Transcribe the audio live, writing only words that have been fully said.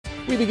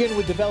We begin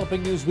with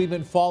developing news we've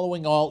been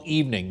following all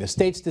evening, the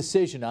state's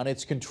decision on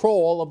its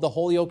control of the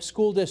Holyoke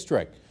School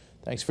District.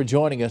 Thanks for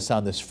joining us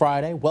on this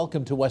Friday.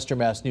 Welcome to Western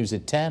Mass News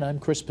at 10. I'm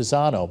Chris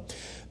Pisano.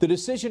 The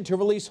decision to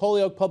release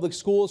Holyoke Public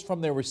Schools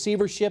from their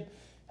receivership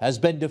has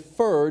been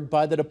deferred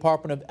by the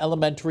Department of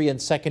Elementary and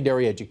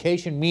Secondary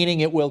Education, meaning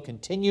it will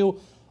continue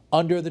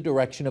under the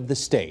direction of the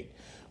state.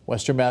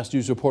 Western Mass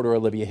News reporter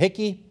Olivia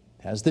Hickey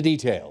has the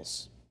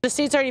details. The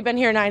state's already been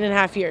here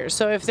 9.5 years,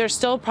 so if there's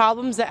still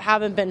problems that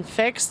haven't been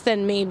fixed,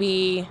 then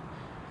maybe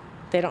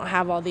they don't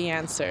have all the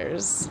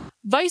answers.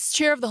 Vice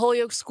Chair of the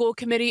Holyoke School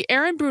Committee,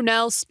 Erin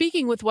Brunel,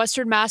 speaking with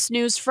Western Mass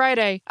News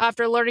Friday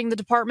after learning the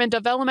Department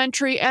of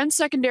Elementary and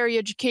Secondary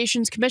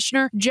Education's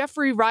Commissioner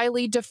Jeffrey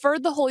Riley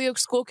deferred the Holyoke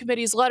School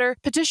Committee's letter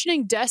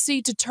petitioning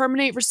DESE to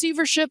terminate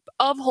receivership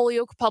of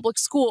Holyoke Public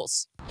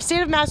Schools. The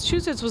state of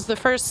Massachusetts was the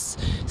first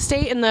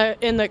state in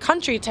the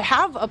country to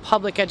have a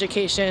public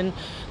education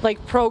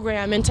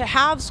program and to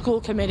have school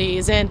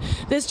committees, and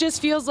this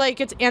just feels like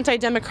it's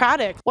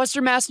anti-democratic.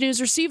 Western Mass News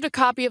received a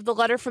copy of the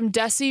letter from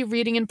DESE,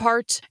 reading in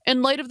part,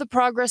 "In light of the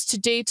progress to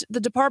date, the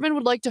department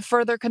would like to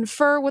further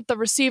confer with the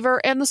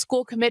receiver and the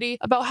school committee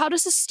about how to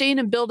sustain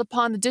and build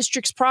upon the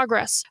district's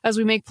progress as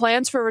we make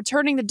plans for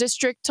returning the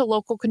district to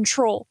local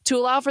control. To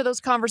allow for those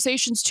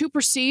conversations to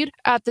proceed,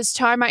 at this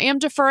time I am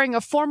deferring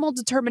a formal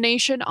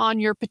determination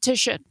on your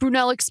petition."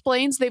 Brunel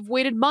explains they've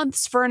waited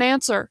months for an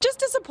answer. Just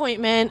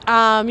disappointment.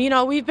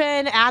 We've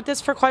been at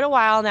this for quite a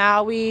while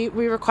now. We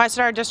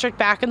requested our district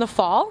back in the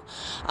fall,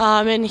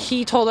 and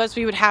he told us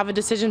we would have a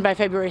decision by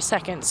February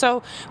 2nd.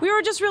 So we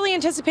were just really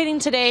anticipating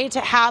today to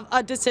have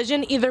a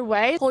decision either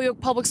way. Holyoke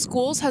Public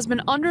Schools has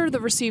been under the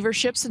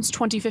receivership since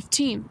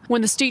 2015,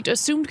 when the state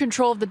assumed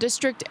control of the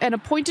district and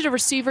appointed a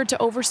receiver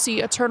to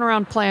oversee a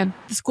turnaround plan.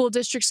 The school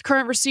district's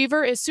current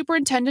receiver is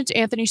Superintendent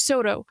Anthony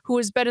Soto, who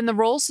has been in the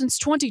role since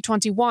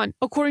 2021.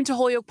 According to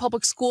Holyoke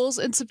Public Schools,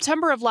 in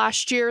September of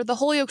last year, the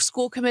Holyoke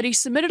School Committee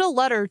submitted a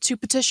letter to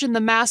petition the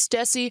Mass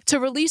DESE to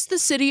release the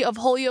city of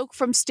Holyoke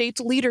from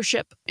state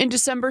leadership. In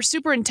December,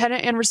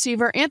 Superintendent and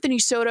Receiver Anthony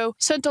Soto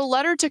sent a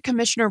letter to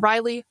Commissioner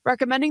Riley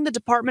recommending the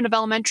Department of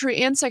Elementary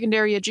and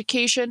Secondary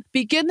Education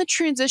begin the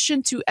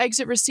transition to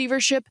exit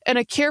receivership in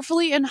a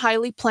carefully and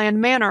highly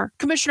planned manner.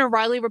 Commissioner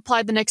Riley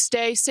replied the next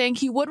day, saying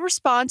he would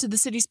respond to the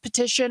city's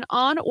petition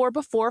on or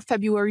before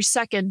February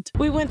 2nd.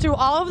 We went through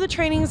all of the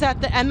trainings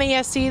that the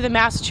MASC, the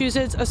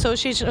Massachusetts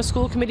Association of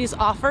School Committees,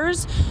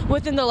 offers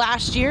within the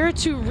last year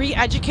to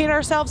re-educate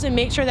ourselves and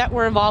make sure that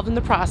we're involved in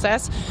the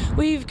process.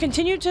 We've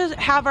continued to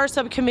have our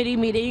subcommittee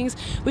meetings.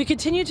 We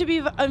continue to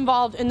be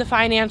involved in the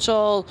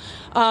financial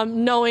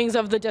knowings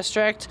of the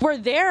district. We're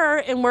there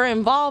and we're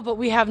involved, but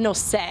we have no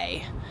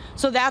say.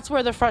 So that's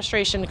where the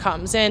frustration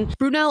comes in.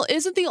 Brunel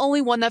isn't the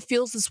only one that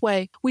feels this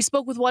way. We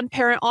spoke with one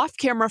parent off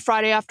camera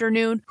Friday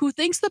afternoon who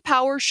thinks the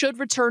power should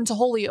return to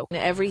Holyoke.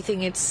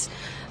 Everything it's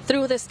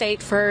through the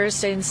state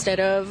first instead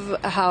of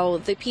how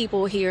the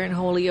people here in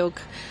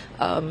Holyoke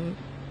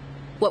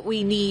what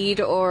we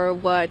need or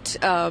what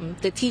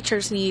the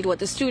teachers need, what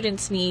the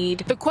students need.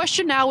 The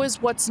question now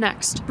is what's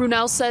next?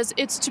 Brunel says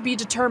it's to be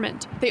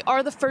determined. They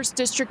are the first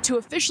district to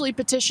officially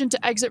petition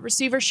to exit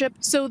receivership,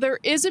 so there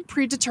isn't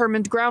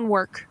predetermined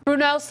groundwork.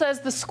 Brunel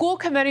says the school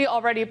committee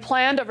already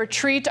planned a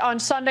retreat on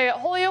Sunday at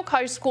Holyoke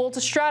High School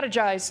to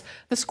strategize.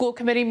 The school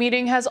committee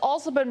meeting has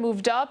also been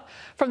moved up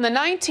from the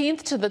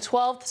 19th to the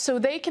 12th so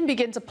they can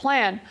begin to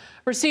plan.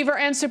 Receiver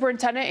and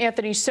Superintendent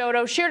Anthony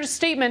Soto shared a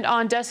statement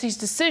on DESE's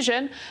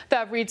decision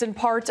that reads in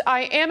part,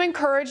 "I am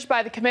encouraged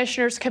by the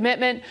Commissioner's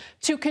commitment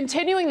to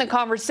continuing the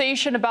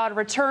conversation about a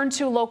return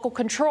to local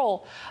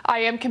control. I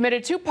am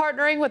committed to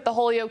partnering with the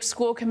Holyoke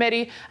School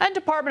Committee and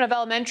Department of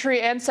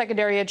Elementary and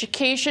Secondary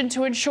Education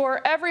to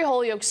ensure every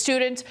Holyoke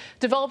student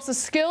develops the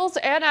skills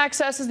and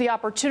accesses the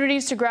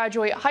opportunities to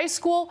graduate high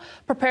school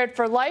prepared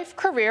for life,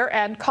 career,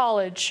 and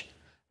college."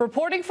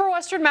 Reporting for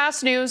Western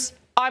Mass News,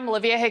 I'm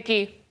Olivia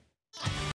Hickey.